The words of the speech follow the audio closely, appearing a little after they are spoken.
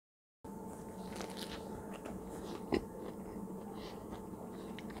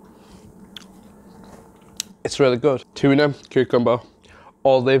It's really good. Tuna, cucumber,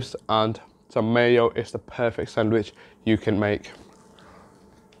 olives, and some mayo is the perfect sandwich you can make.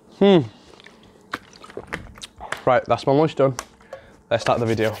 Right, that's my lunch done. Let's start the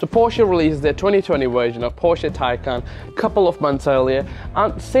video. So Porsche released their 2020 version of Porsche Taycan a couple of months earlier,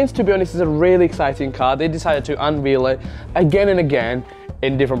 and since, to be honest, it's a really exciting car, they decided to unveil it again and again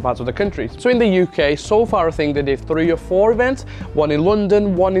in different parts of the country. So in the UK, so far I think they did 3 or 4 events, one in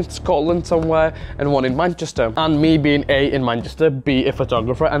London, one in Scotland somewhere, and one in Manchester. And me being A, in Manchester, B, a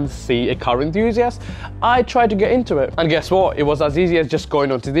photographer, and C, a car enthusiast, I tried to get into it. And guess what? It was as easy as just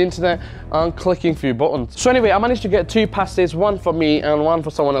going onto the internet and clicking a few buttons. So anyway, I managed to get 2 passes, one for me and one for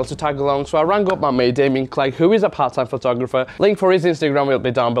someone else to tag along. So I rang up my mate, Damien Clegg, who is a part-time photographer. Link for his Instagram will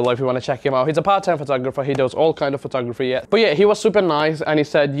be down below if you want to check him out. He's a part-time photographer, he does all kind of photography, yeah. But yeah, he was super nice, and he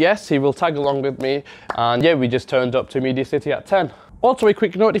said yes, he will tag along with me, and yeah, we just turned up to Media City at 10. Also, a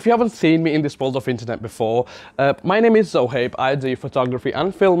quick note, if you haven't seen me in this world of internet before, my name is Zohaib. I do photography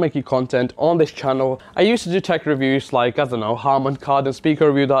and filmmaking content on this channel. I used to do tech reviews like, I don't know, Harman Kardon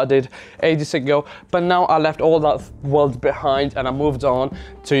speaker review that I did ages ago, but now I left all that world behind and I moved on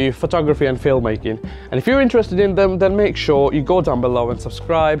to photography and filmmaking. And if you're interested in them, then make sure you go down below and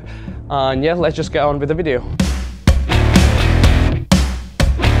subscribe. And yeah, let's just get on with the video.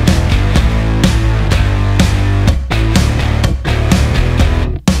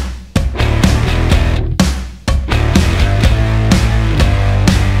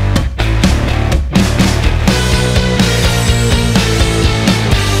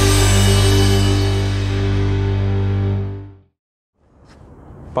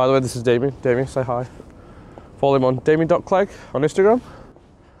 By the way, this is Damien. Damien, say hi. Follow him on damien.clegg on Instagram.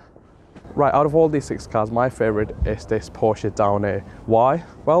 Right, out of all these 6 cars, my favourite is this Porsche down here. Why?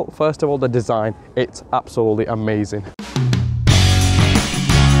 Well, first of all, the design. It's absolutely amazing.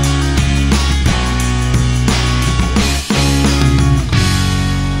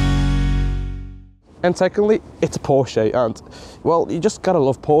 And secondly, it's a Porsche, and, well, you just gotta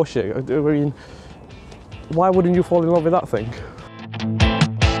love Porsche. I mean, why wouldn't you fall in love with that thing?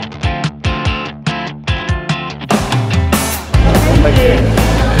 Thank you.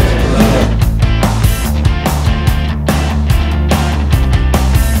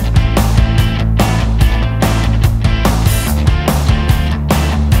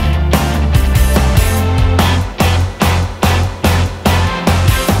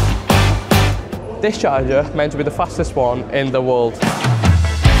 This Charger meant to be the fastest one in the world.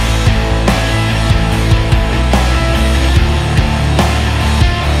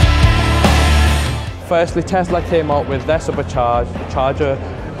 Firstly, Tesla came out with their supercharged charger,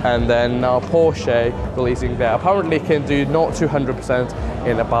 and then now Porsche releasing their. Apparently can do 0 to 100%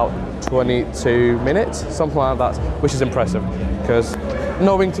 in about 22 minutes, something like that, which is impressive, because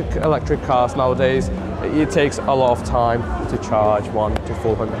knowing electric cars nowadays, it takes a lot of time to charge one to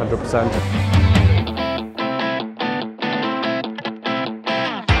full 100%.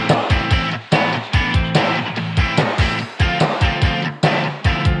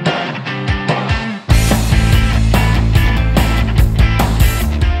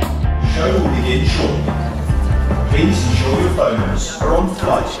 Please ensure your phones are on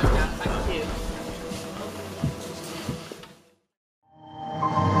flight.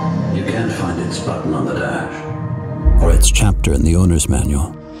 You can't find its button on the dash, or its chapter in the owner's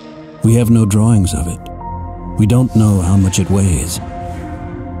manual. We have no drawings of it. We don't know how much it weighs.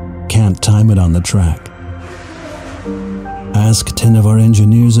 Can't time it on the track. Ask 10 of our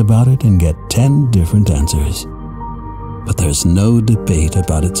engineers about it and get 10 different answers. But there's no debate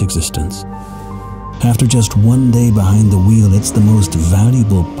about its existence. After just 1 day behind the wheel, it's the most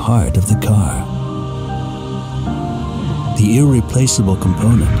valuable part of the car. The irreplaceable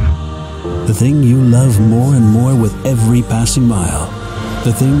component. The thing you love more and more with every passing mile.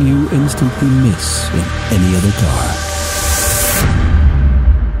 The thing you instantly miss in any other car.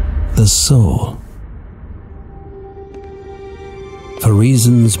 The soul. For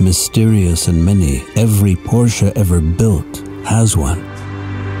reasons mysterious and many, every Porsche ever built has one,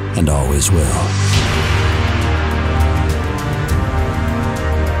 and always will.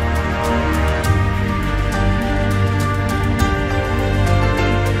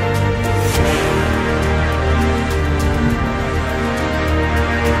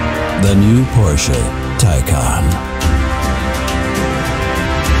 The new Porsche Taycan.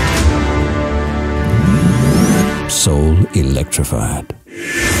 Soul electrified.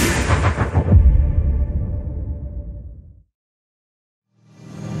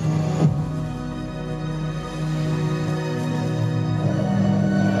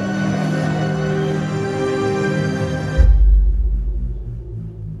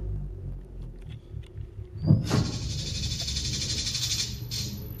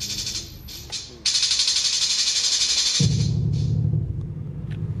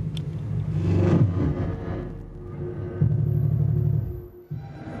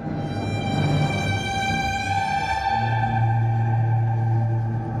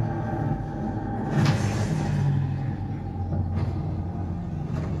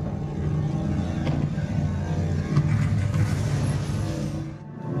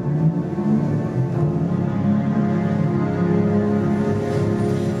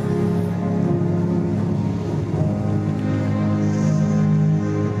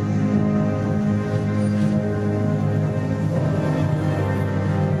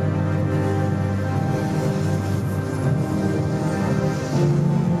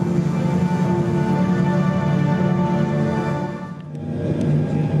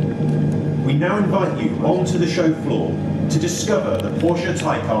 we now invite you onto the show floor to discover the Porsche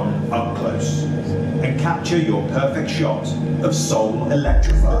Taycan up close and capture your perfect shot of Soul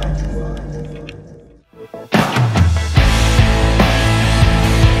Electrified.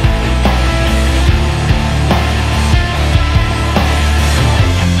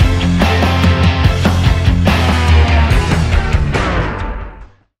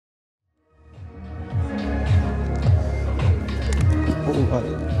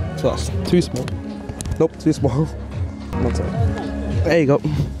 So that's too small. Nope, too small. There you go.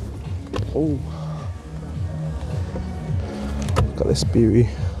 Oh, got this beauty.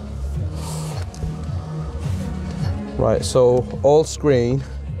 Right, so all screen,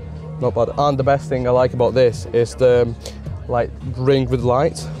 not bad. And the best thing I like about this is the like ring with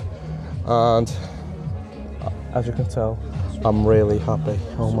light. And as you can tell, I'm really happy.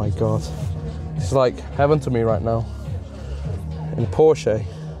 Oh my god, it's like heaven to me right now. In Porsche.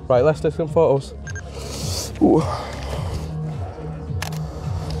 Right, let's take some photos. Ooh.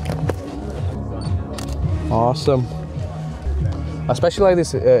 Awesome. I especially like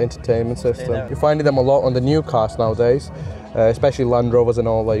this entertainment system. You're finding them a lot on the new cars nowadays, especially Land Rovers and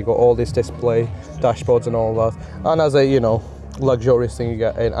all that. You got all this display, dashboards and all that. And as a, you know, luxurious thing, you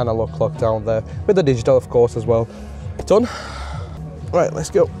get an analog clock down there with the digital, of course, as well. Done. Right,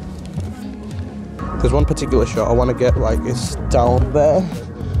 let's go. There's one particular shot I want to get, like it's down there.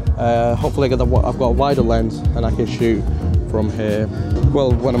 Hopefully I've got a wider lens and I can shoot from here.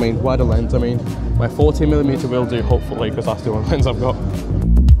 Well, when I mean wider lens, I mean my 40mm will do, hopefully, because that's the only lens I've got.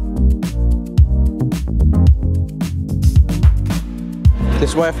 This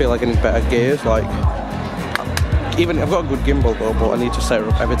is why I feel like I need better gears. Like, even I've got a good gimbal though, but I need to set it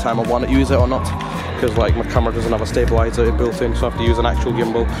up every time I want to use it or not. Because like my camera doesn't have a stabilizer built in, so I have to use an actual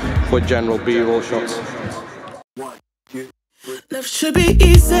gimbal for general B-roll shots. Love should be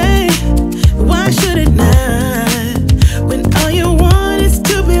easy, why should it not? When all you want is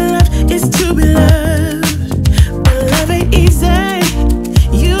to be loved, is to be loved. But love ain't easy,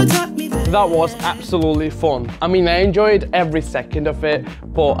 you taught me that. That was absolutely fun. I mean, I enjoyed every second of it,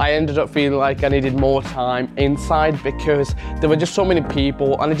 but I ended up feeling like I needed more time inside because there were just so many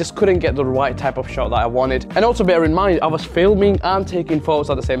people and I just couldn't get the right type of shot that I wanted. And also bear in mind, I was filming and taking photos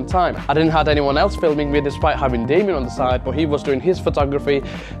at the same time. I didn't have anyone else filming me despite having Damien on the side, but he was doing his photography.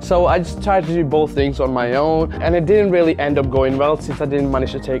 So I just tried to do both things on my own, and it didn't really end up going well since I didn't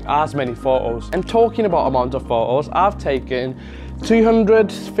manage to take as many photos. And talking about amount of photos, I've taken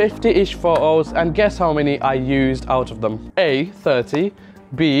 250-ish photos, and guess how many I used out of them? A, 30,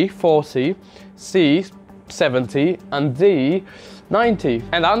 B, 40, C, 70, and D, 90.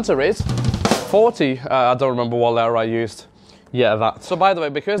 And the answer is 40. I don't remember what letter I used. Yeah, that. So by the way,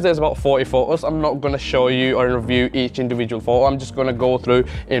 because there's about 40 photos, I'm not going to show you or review each individual photo. I'm just going to go through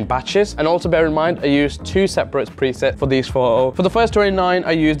in batches. And also bear in mind, I used two separate presets for these photos. For the first 29,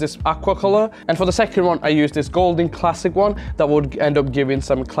 I used this aqua color. And for the second one, I used this golden classic one that would end up giving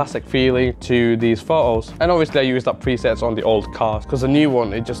some classic feeling to these photos. And obviously I used that presets on the old cars because the new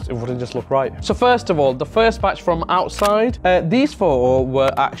one, it wouldn't just look right. So first of all, the first batch from outside, these photos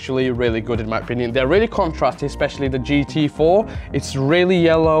were actually really good in my opinion. They're really contrasty, especially the GT4. It's really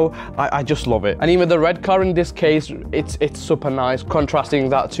yellow. I just love it. And even the red car in this case, it's super nice, contrasting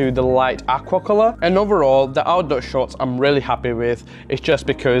that to the light aqua color. And overall, the outdoor shots I'm really happy with. It's just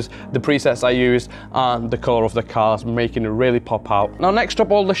because the presets I used and the color of the cars making it really pop out. Now next up,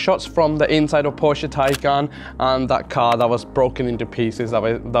 all the shots from the inside of Porsche Taycan and that car that was broken into pieces that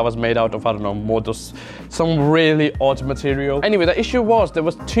was made out of, I don't know, modus, some really odd material. Anyway, the issue was there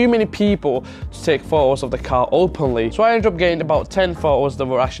was too many people to take photos of the car openly. So I ended up getting about 10 photos that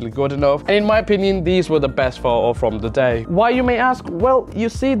were actually good enough, and in my opinion these were the best photos from the day. Why, you may ask? Well, you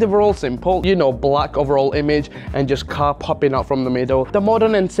see, they were all simple, you know, black overall image and just car popping out from the middle. The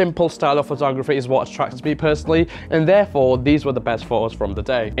modern and simple style of photography is what attracts me personally, and therefore these were the best photos from the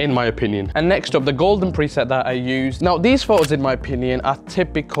day, in my opinion. And next up, the golden preset that I used. Now these photos, in my opinion, are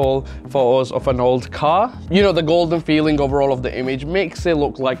typical photos of an old car. You know, the golden feeling overall of the image makes it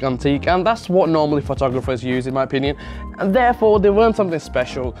look like antique, and that's what normally photographers use, in my opinion, and therefore they weren't something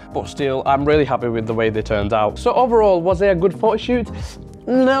special, but still I'm really happy with the way they turned out. So overall, was it a good photo shoot?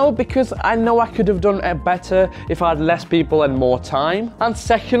 No, because I know I could have done it better if I had less people and more time. And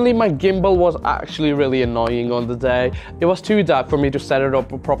secondly, my gimbal was actually really annoying on the day. It was too dark for me to set it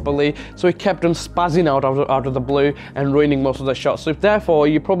up properly, so it kept on spazzing out of the blue and ruining most of the shots. So therefore,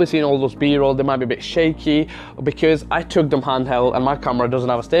 you've probably seen all those B-roll, they might be a bit shaky because I took them handheld and my camera doesn't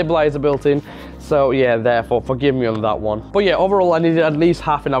have a stabilizer built in. So yeah, therefore, forgive me on that one. But yeah, overall, I needed at least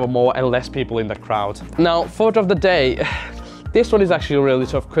half an hour more and less people in the crowd. Now, photo of the day. This one is actually really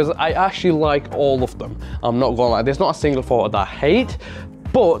tough because I actually like all of them. I'm not gonna lie, there's not a single photo that I hate,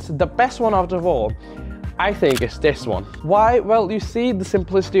 but the best one out of all, I think it's this one. Why? Well, you see the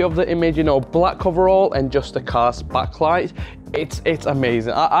simplicity of the image, you know, black coverall and just the car's backlight. It's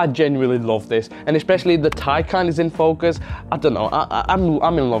amazing. I genuinely love this, and especially the Taycan is in focus. I don't know,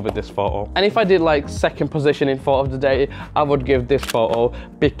 I'm in love with this photo. And if I did like second position in photo of the day, I would give this photo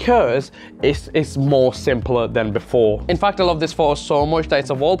because it's more simpler than before. In fact, I love this photo so much that it's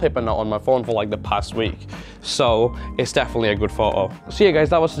a wallpaper now on my phone for like the past week. So it's definitely a good photo. So yeah guys,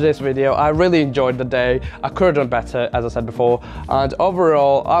 that was today's video. I really enjoyed the day. I could have done better, as I said before. And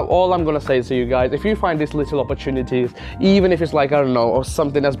overall, all I'm gonna say to you guys, if you find these little opportunities, even if it's like, I don't know, or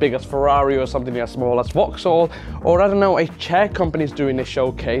something as big as Ferrari or something as small as Vauxhall, or I don't know, a chair company's doing a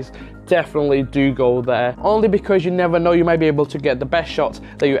showcase, definitely do go there. Only because you never know, you might be able to get the best shots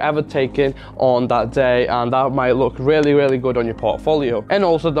that you ever taken on that day, and that might look really, really good on your portfolio. And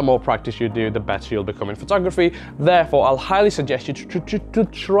also, the more practice you do, the better you'll become in photography. Therefore, I'll highly suggest you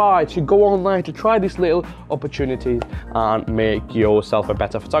to go online, to try these little opportunities and make yourself a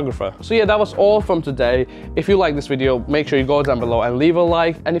better photographer. So yeah, that was all from today. If you like this video, make sure you go down below and leave a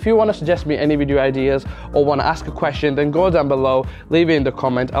like. And if you want to suggest me any video ideas or want to ask a question, then go down below, leave it in the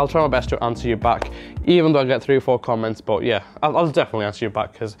comment. I'll try my best to answer you back, even though I get 3 or 4 comments, but yeah, I'll definitely answer you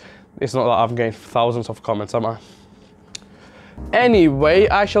back, because it's not that I've gained thousands of comments, am I? Anyway,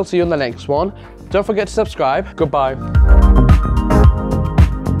 I shall see you in the next one. Don't forget to subscribe. Goodbye.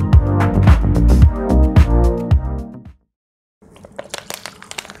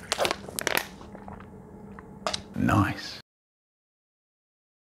 Nice.